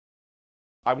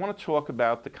I want to talk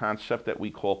about the concept that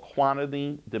we call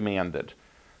quantity demanded.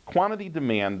 Quantity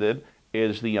demanded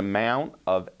is the amount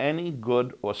of any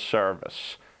good or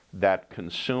service that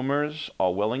consumers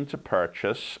are willing to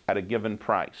purchase at a given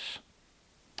price.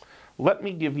 Let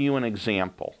me give you an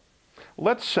example.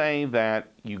 Let's say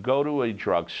that you go to a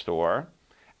drugstore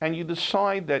and you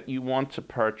decide that you want to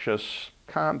purchase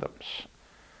condoms.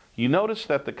 You notice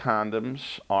that the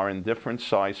condoms are in different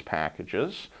size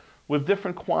packages with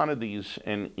different quantities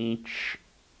in each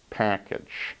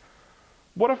package.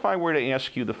 What if I were to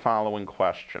ask you the following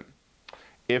question?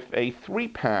 If a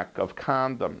 3-pack of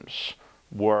condoms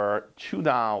were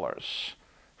 $2,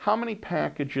 how many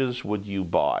packages would you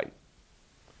buy?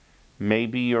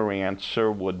 Maybe your answer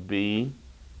would be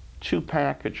 2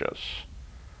 packages.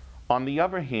 On the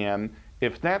other hand,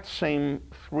 if that same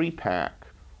 3-pack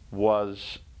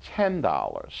was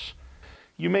 $10,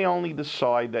 you may only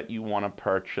decide that you want to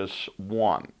purchase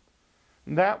 1.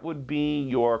 That would be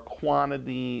your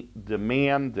quantity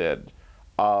demanded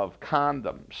of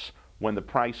condoms when the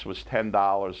price was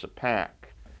 $10 a pack.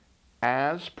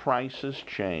 As prices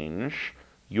change,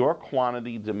 your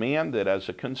quantity demanded as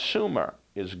a consumer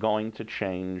is going to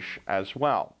change as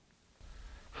well.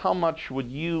 How much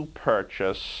would you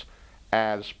purchase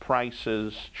as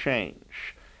prices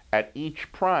change? At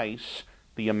each price,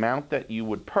 the amount that you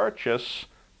would purchase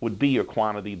would be your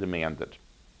quantity demanded.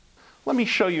 Let me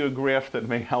show you a graph that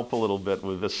may help a little bit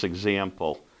with this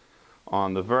example.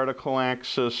 On the vertical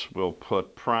axis, we'll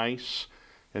put price.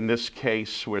 In this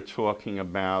case, we're talking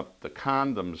about the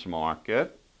condoms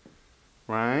market,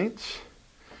 right?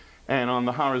 And on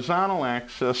the horizontal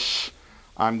axis,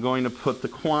 I'm going to put the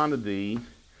quantity,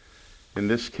 in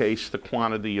this case, the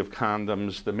quantity of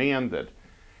condoms demanded.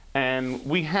 And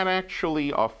we had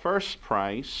actually our first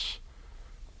price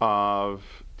of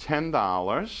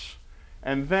 $10,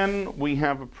 and then we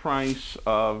have a price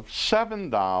of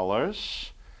 $7,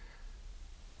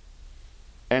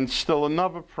 and still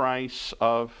another price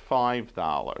of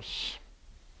 $5.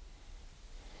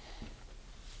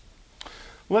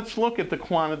 Let's look at the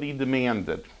quantity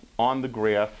demanded on the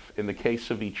graph in the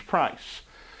case of each price.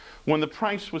 When the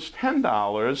price was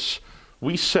 $10,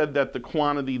 we said that the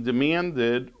quantity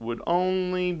demanded would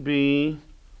only be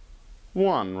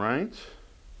 1, right?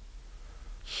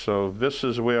 So this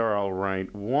is where I'll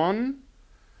write 1.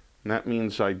 And that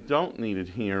means I don't need it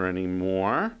here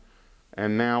anymore.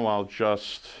 And now I'll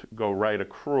just go right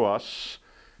across.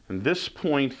 And this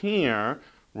point here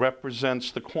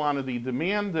represents the quantity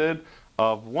demanded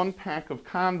of 1 pack of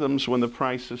condoms when the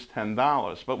price is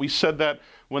 $10. But we said that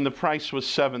when the price was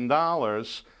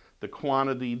 $7, the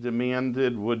quantity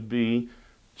demanded would be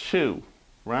 2,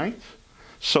 right?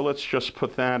 So let's just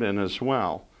put that in as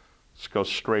well. Let's go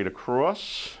straight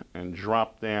across and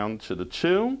drop down to the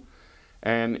 2.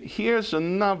 And here's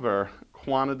another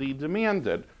quantity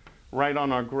demanded right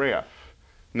on our graph.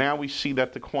 Now we see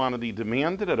that the quantity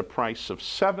demanded at a price of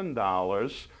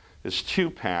 $7 is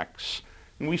 2 packs.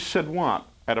 And we said what?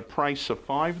 At a price of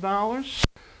 $5,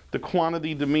 the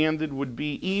quantity demanded would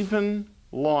be even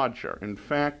larger. In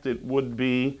fact, it would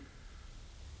be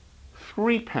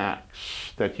 3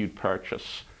 packs that you'd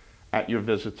purchase at your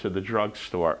visit to the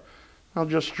drugstore. I'll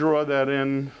just draw that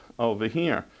in over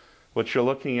here. What you're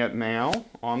looking at now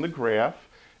on the graph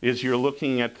is you're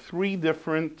looking at 3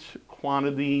 different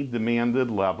quantity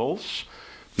demanded levels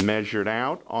measured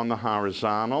out on the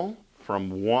horizontal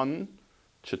from 1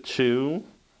 to 2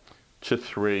 to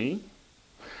 3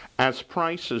 as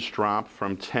prices drop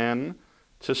from 10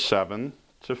 to 7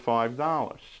 to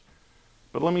 $5.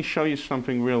 But let me show you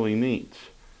something really neat.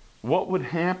 What would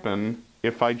happen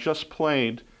if I just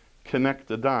played connect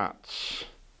the dots?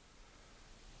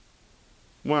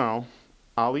 Well,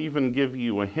 I'll even give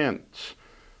you a hint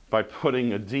by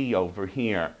putting a D over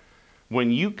here.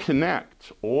 When you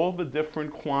connect all the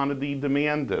different quantity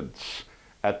demandeds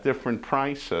at different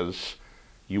prices,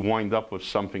 you wind up with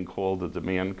something called a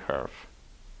demand curve.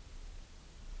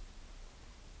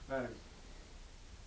 That is